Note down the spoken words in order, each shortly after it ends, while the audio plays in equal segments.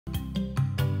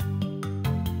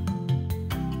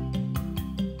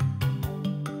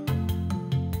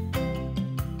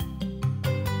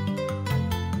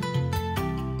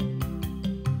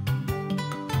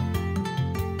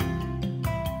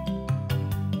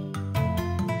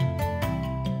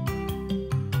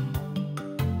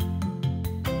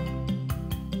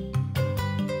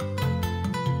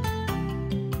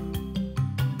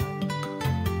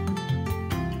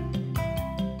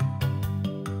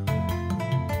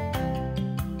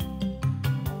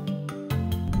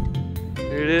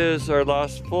Here it is, our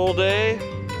last full day.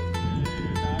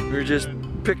 We're just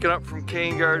picking up from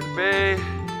Cane Garden Bay.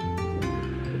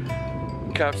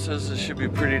 Cap says this should be a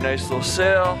pretty nice little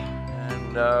sail.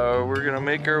 And we're gonna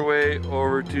make our way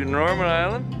over to Norman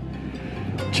Island.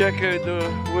 Check out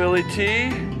the Willy T.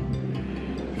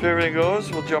 If everything goes,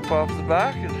 we'll jump off the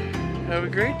back and have a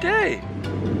great day.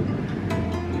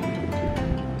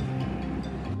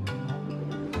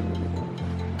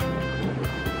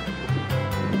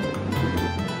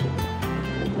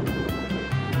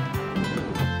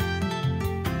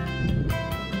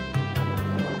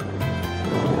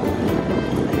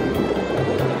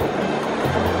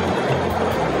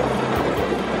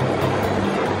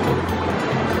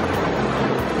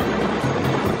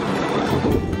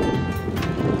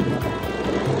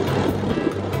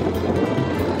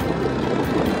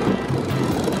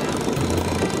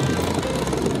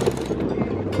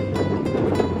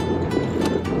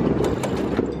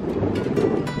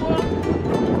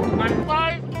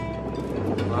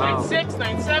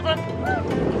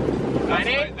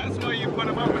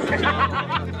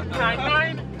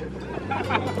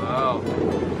 Wow.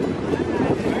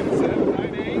 97,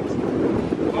 98.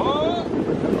 Oh!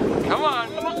 Come on!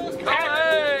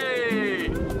 Hey!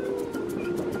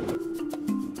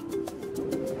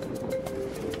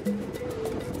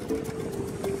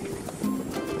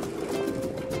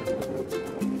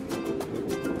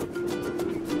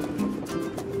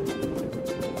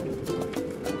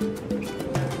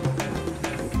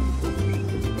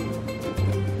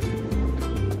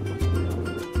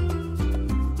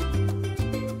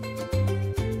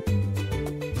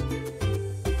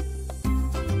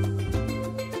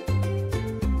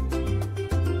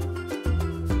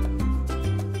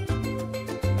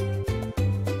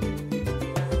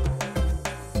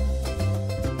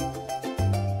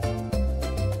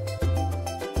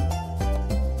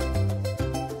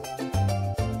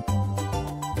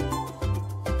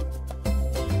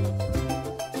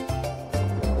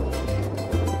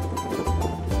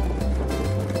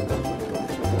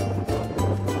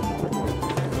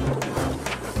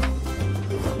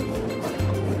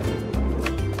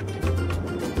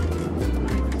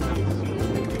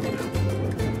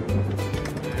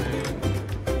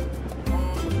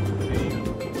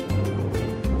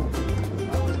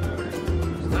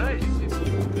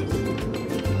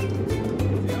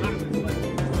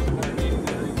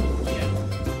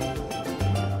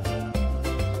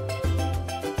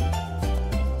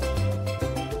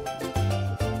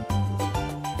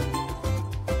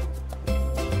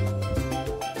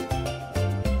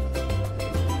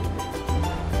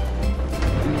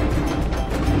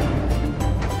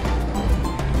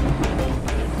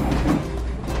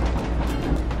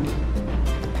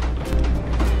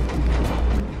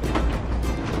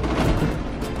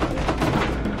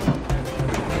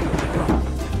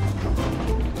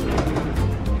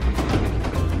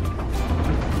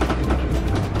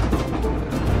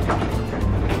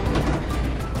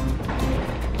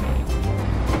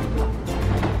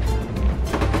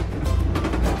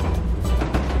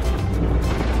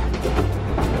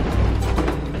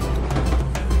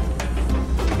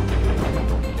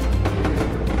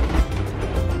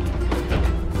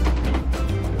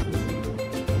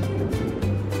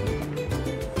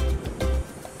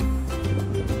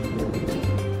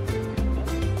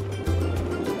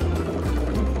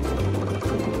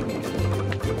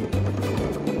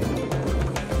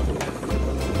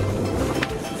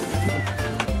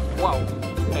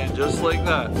 And just like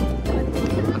that.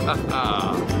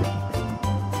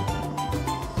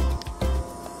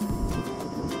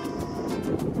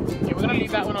 Okay, we're gonna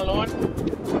leave that one alone.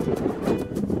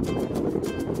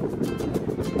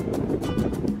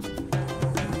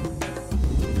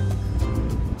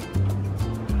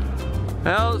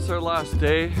 Well, it's our last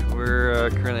day. We're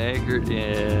currently anchored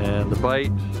in the Bight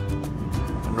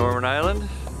on Norman Island.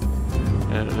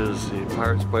 And it is the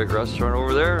Pirates Bite restaurant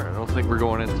over there. I don't think we're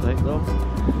going in tonight though.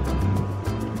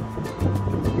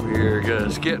 We're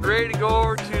just getting ready to go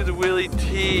over to the Willy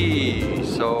T.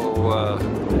 So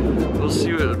we'll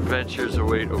see what adventures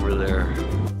await over there.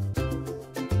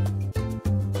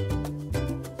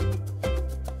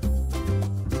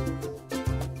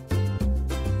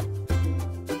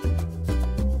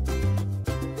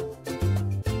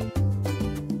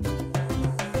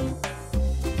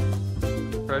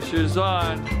 Pressure's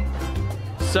on.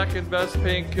 Second best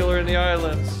painkiller in the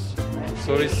islands. That's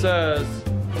what he says.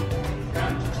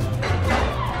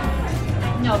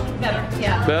 No, better,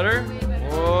 yeah. Better?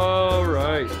 All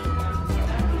right.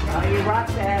 Oh, you rock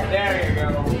that. There you go.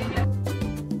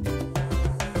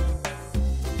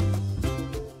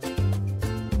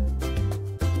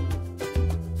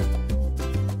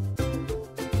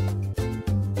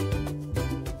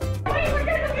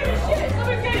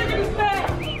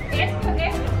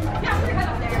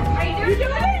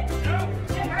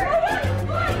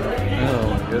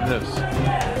 goodness.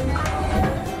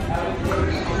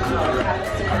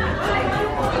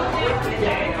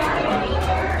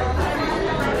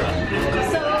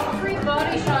 So, free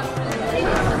body shots for the ladies.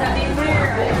 Does that mean where?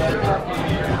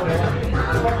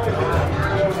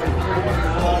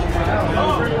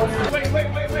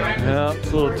 Yeah,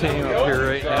 it's a little team up here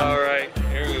right now. Alright,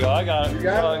 here we go. I got it. I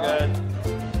got it.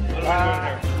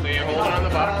 So you're holding on the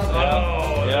bottom?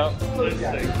 Oh, yep. Whoa,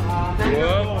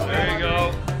 there you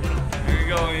go. Here you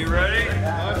go. Are you ready? I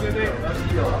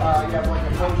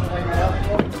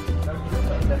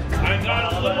got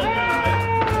a little bit of it.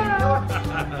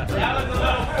 That was a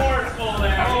little forceful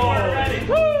there. Oh, ready. These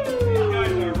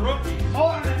guys are rookies.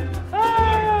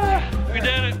 We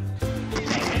did it.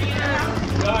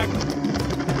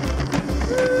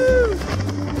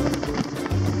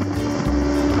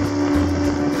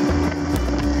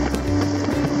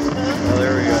 Oh,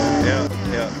 there we go. Yeah,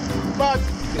 yeah.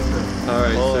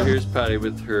 Alright, so here's Patty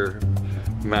with her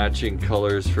matching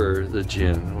colors for the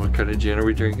gin. What kind of gin are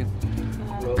we drinking?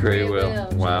 Grey Whale.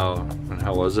 Wow. And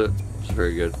how was it? It's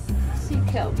very good. Sea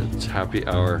kelp. It's happy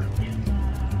hour.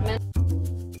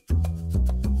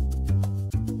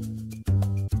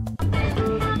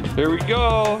 Here we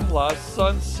go. Last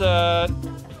sunset.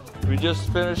 We just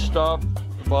finished off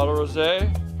a bottle of rosé.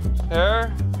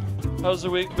 Hair, how's the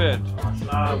week been?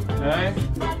 Okay.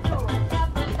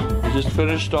 We just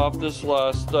finished off this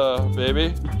last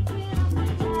baby.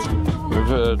 We've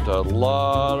had a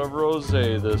lot of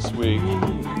rosé this week.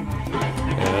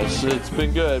 And it's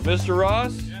been good. Mr.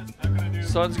 Ross,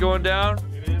 sun's going down.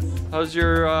 How's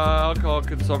your alcohol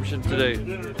consumption today?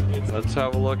 Let's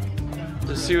have a look.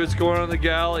 Let's see what's going on in the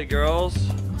galley, girls.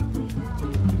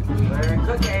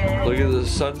 Look at the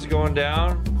sun's going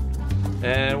down.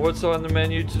 And what's on the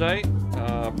menu tonight?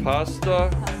 Pasta,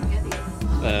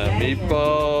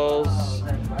 meatballs,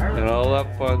 and all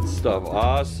that fun stuff.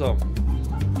 Awesome.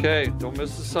 Okay, don't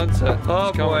miss the sunset.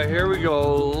 Oh boy, here we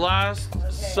go. Last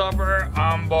supper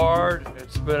on board.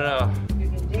 It's been a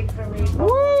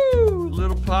woo!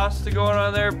 Little pasta going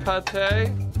on there,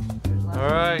 pate. All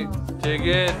right, dig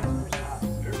in.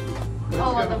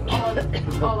 All of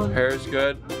them. Hair's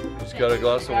good. Just got a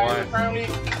glass of wine.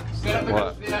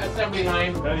 What? Assembly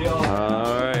line.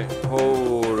 Alright.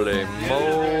 Holy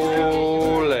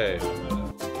moly.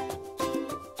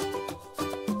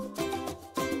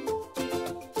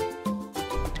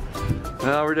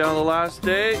 Now we're down the last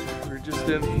day. We're just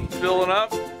in filling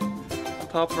up,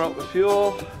 topping up with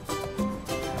fuel.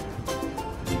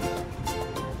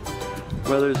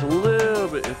 Weather's a little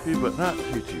bit iffy, but not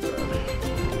too bad.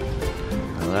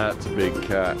 And that's a big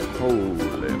cat.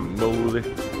 Holy moly.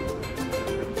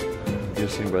 I'm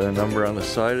guessing by the number on the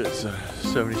side, it's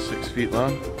 76 feet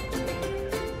long.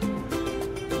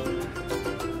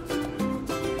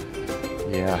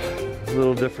 Yeah, a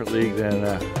little different league than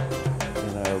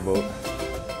our boat.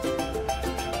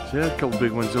 So yeah, a couple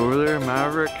big ones over there.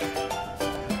 Maverick,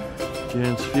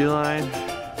 Jan's Feline.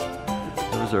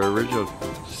 That was our original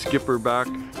skipper back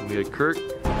when we had Kirk.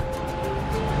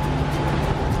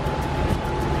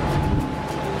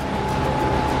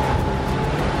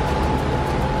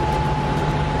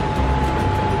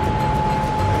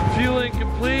 Fueling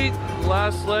complete,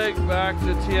 last leg back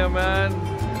to TMN,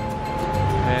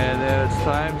 and then it's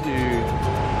time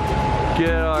to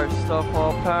get our stuff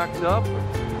all packed up.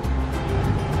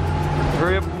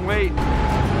 Hurry up and wait.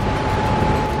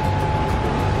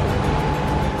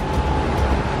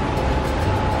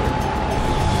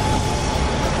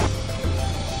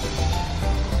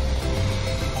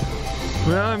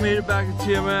 Well, I made it back to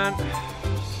TMN.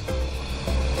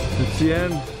 It's the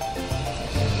end.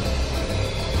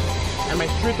 And my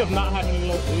streak of not having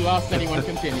lost anyone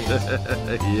continues.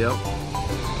 Yep.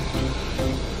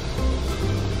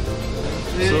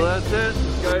 So that's it.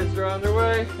 You guys are on their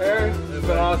way. Harry, it's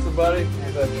been awesome, buddy.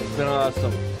 It's been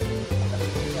awesome.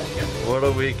 What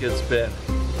a week it's been.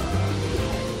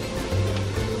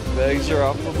 Bags are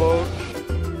off the boat.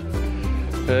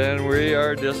 And we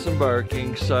are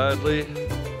disembarking, sadly.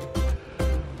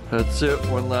 That's it,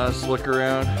 one last look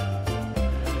around.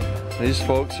 These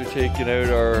folks are taking out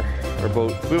our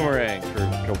boat Boomerang for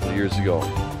a couple of years ago.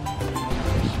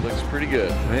 This looks pretty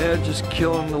good. Yeah, just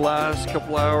killing the last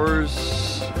couple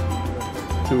hours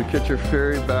till we catch our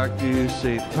ferry back to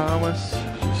St. Thomas.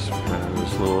 Just kind of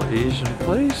this little Asian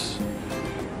place.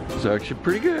 It's actually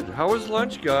pretty good. How was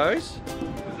lunch, guys?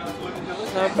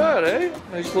 Not bad, eh?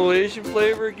 Nice little Asian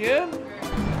flavor again.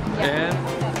 And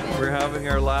we're having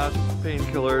our last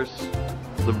painkillers,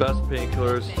 the best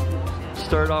painkillers.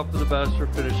 Start off with the best, we're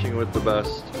finishing with the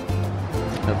best.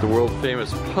 At the world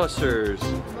famous Pussers.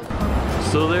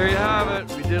 So there you have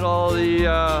it. We did all the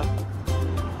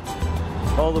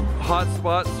all the hot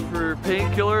spots for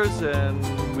painkillers,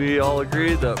 and we all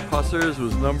agreed that Pussers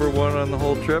was #1 on the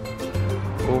whole trip,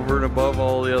 over and above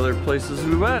all the other places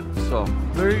we went. So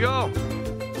there you go.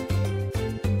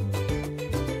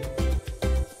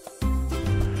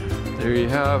 There you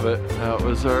have it. That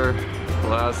was our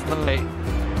last night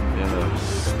in a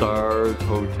starred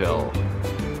hotel.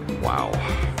 Wow.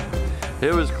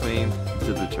 It was clean,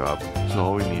 did the job. That's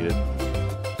all we needed.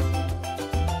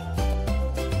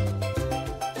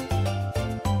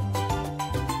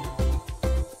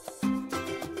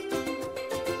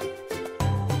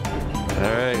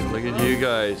 Alright, look at you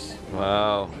guys.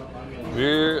 Wow.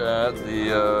 We're at the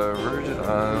Virgin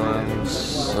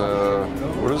Islands,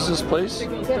 what is this place?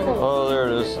 Oh, there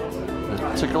it is.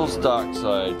 The Tickles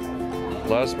Dockside.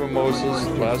 Last mimosas,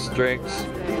 last drinks.